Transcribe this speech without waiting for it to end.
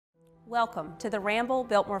Welcome to the Ramble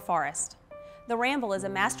Biltmore Forest. The Ramble is a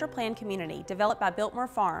master plan community developed by Biltmore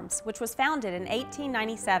Farms, which was founded in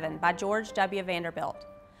 1897 by George W. Vanderbilt.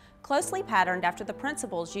 Closely patterned after the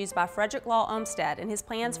principles used by Frederick Law Olmsted in his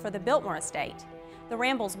plans for the Biltmore Estate, the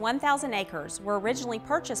Ramble's 1,000 acres were originally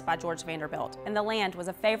purchased by George Vanderbilt, and the land was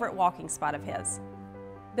a favorite walking spot of his.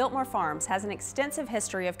 Biltmore Farms has an extensive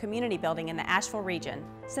history of community building in the Asheville region,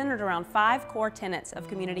 centered around 5 core tenets of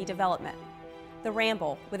community development. The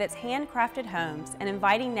Ramble, with its handcrafted homes and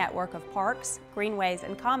inviting network of parks, greenways,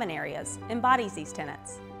 and common areas, embodies these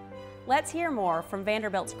tenets. Let's hear more from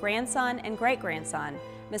Vanderbilt's grandson and great-grandson,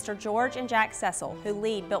 Mr. George and Jack Cecil, who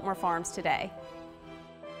lead Biltmore Farms today.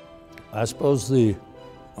 I suppose the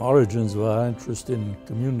origins of our interest in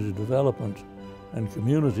community development and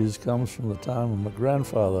communities comes from the time when my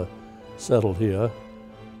grandfather settled here.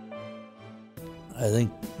 I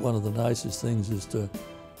think one of the nicest things is to,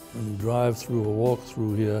 when you drive through or walk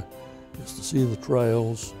through here, is to see the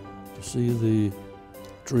trails, to see the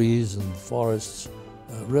trees and forests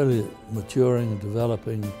really maturing and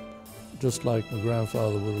developing just like my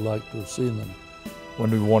grandfather would have liked to have seen them.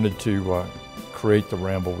 When we wanted to create the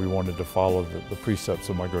Ramble, we wanted to follow the precepts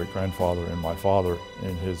of my great-grandfather and my father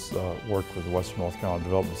in his work with the Western North Carolina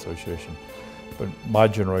Development Association. But my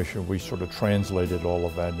generation, we sort of translated all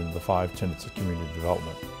of that into the 5 tenets of community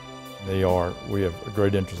development. We have a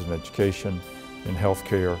great interest in education, in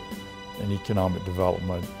healthcare, in economic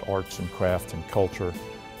development, arts and craft and culture,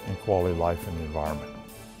 and quality of life and the environment.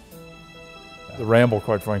 The Ramble,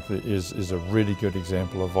 quite frankly, is a really good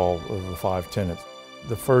example of all of the 5 tenets.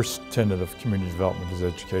 The first tenet of community development is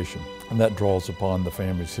education, and that draws upon the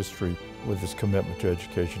family's history with its commitment to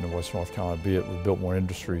education in Western North Carolina, be it with Biltmore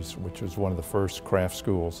Industries, which was one of the first craft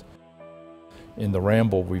schools. In the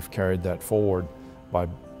Ramble, we've carried that forward by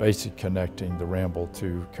basically connecting the Ramble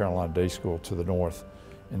to Carolina Day School to the north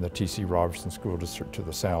and the T.C. Robertson School District to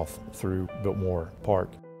the south through Biltmore Park,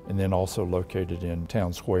 and then also located in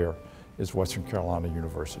Town Square is Western Carolina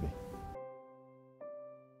University.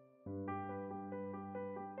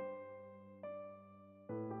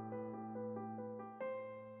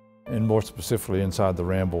 And more specifically inside the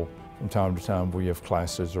Ramble, from time to time we have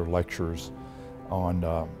classes or lectures on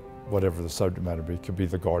whatever the subject matter be. It could be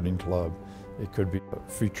the gardening club, it could be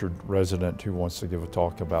a featured resident who wants to give a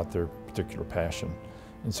talk about their particular passion.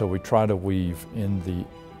 And so we try to weave in the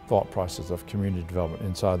thought process of community development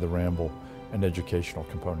inside the Ramble an educational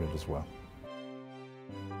component as well.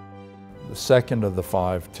 The second of the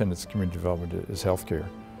 5 tenets of community development is healthcare.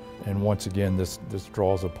 And once again, this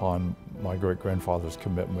draws upon my great-grandfather's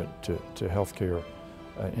commitment to healthcare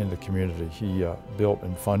in the community. He built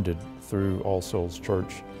and funded through All Souls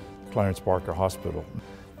Church, Clarence Barker Hospital.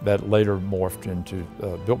 That later morphed into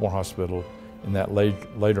Biltmore Hospital, and that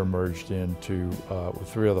later merged into, with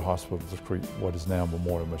 3 other hospitals, to create what is now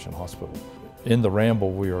Memorial Mission Hospital. In the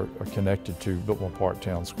Ramble, we are connected to Biltmore Park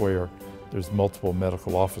Town Square. There's multiple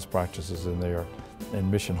medical office practices in there, and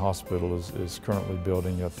Mission Hospital is currently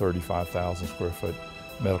building a 35,000 square foot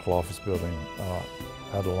medical office building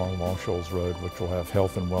out along Long Shoals Road, which will have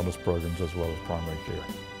health and wellness programs as well as primary care.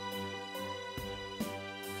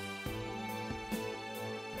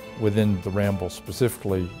 Within the Ramble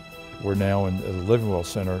specifically, we're now in the Living Well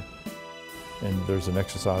Center, and there's an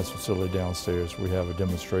exercise facility downstairs. We have a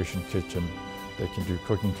demonstration kitchen. They can do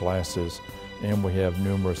cooking classes, and we have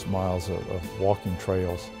numerous miles of walking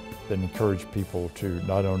trails that encourage people to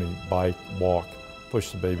not only bike, walk,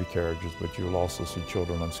 push the baby carriages, but you'll also see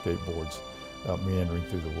children on skateboards meandering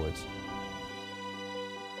through the woods.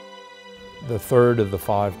 The third of the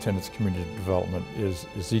 5 tenets of community development is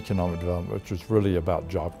economic development, which is really about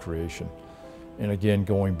job creation. And again,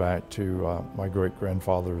 going back to my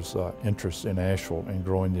great-grandfather's interest in Asheville and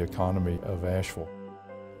growing the economy of Asheville.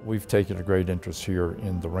 We've taken a great interest here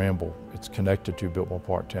in the Ramble. It's connected to Biltmore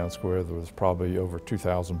Park Town Square. There's probably over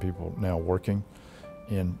 2,000 people now working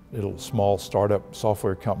in little small startup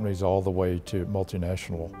software companies all the way to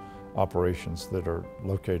multinational operations that are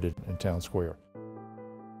located in Town Square.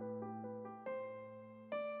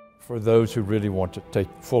 For those who really want to take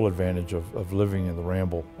full advantage of living in the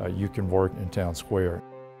Ramble, you can work in Town Square.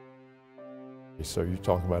 So you're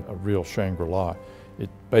talking about a real Shangri-La. It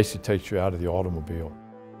basically takes you out of the automobile,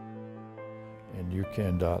 and you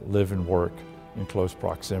can live and work in close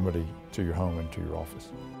proximity to your home and to your office.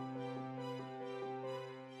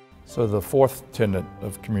 So the 4th tenet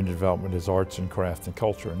of community development is arts and craft and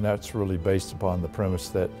culture, and that's really based upon the premise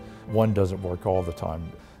that one doesn't work all the time.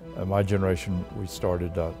 My generation, we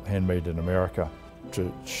started Handmade in America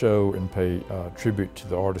to show and pay tribute to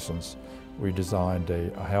the artisans. We designed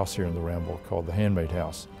a house here in the Ramble called the Handmade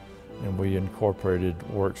House. and we incorporated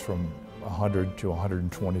works from 100 to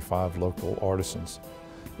 125 local artisans.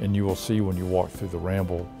 And you will see when you walk through the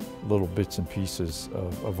Ramble little bits and pieces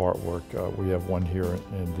of artwork. We have one here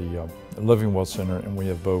in the Livingwell Center, and we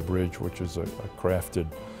have Bow Bridge, which is a crafted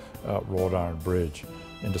wrought iron bridge.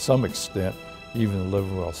 And to some extent, even the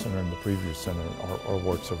Livingwell Center and the Preview Center are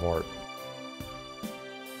works of art.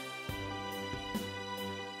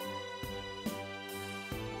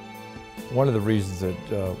 One of the reasons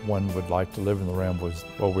that one would like to live in the Ramble is,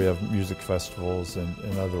 well, we have music festivals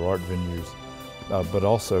and other art venues. But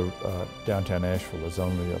also downtown Asheville is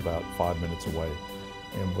only about 5 minutes away.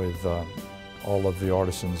 And with all of the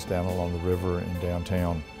artisans down along the river and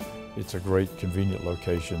downtown, it's a great convenient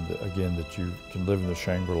location that, again, that you can live in the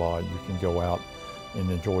Shangri-La, you can go out and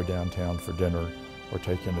enjoy downtown for dinner or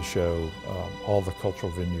take in a show. All the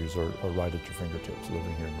cultural venues are right at your fingertips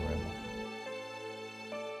living here in the Ramble.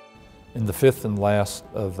 And the fifth and last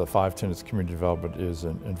of the 5 tenets of community development is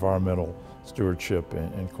an environmental stewardship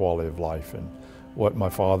and quality of life. And what my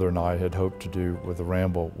father and I had hoped to do with the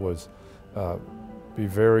Ramble was be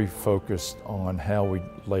very focused on how we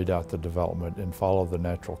laid out the development and follow the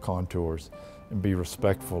natural contours and be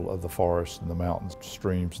respectful of the forest and the mountains,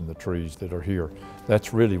 streams and the trees that are here.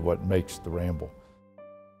 That's really what makes the Ramble.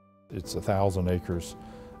 It's 1,000 acres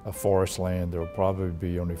of forest land. There will probably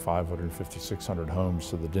be only 550, 600 homes,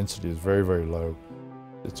 so the density is very, very low.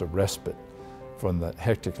 It's a respite from the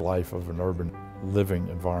hectic life of an urban living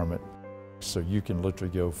environment. So you can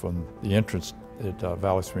literally go from the entrance at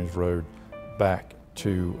Valley Springs Road back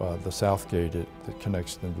to the south gate that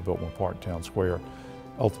connects them to Biltmore Park Town Square,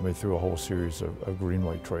 ultimately through a whole series of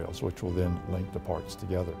greenway trails, which will then link the parks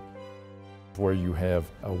together. Where you have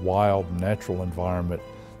a wild, natural environment,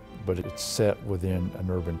 but it's set within an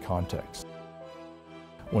urban context.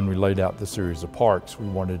 When we laid out the series of parks, we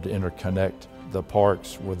wanted to interconnect the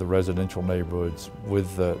parks with the residential neighborhoods,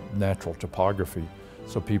 with the natural topography,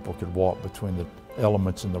 so people could walk between the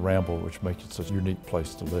elements in the Ramble, which makes it such a unique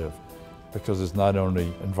place to live. Because it's not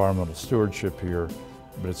only environmental stewardship here,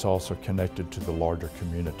 but it's also connected to the larger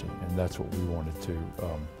community, and that's what we wanted to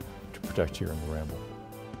protect here in the Ramble.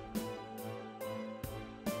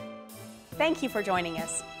 Thank you for joining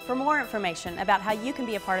us. For more information about how you can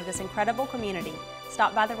be a part of this incredible community,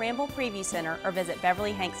 stop by the Ramble Preview Center or visit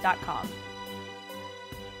Beverly-Hanks.com.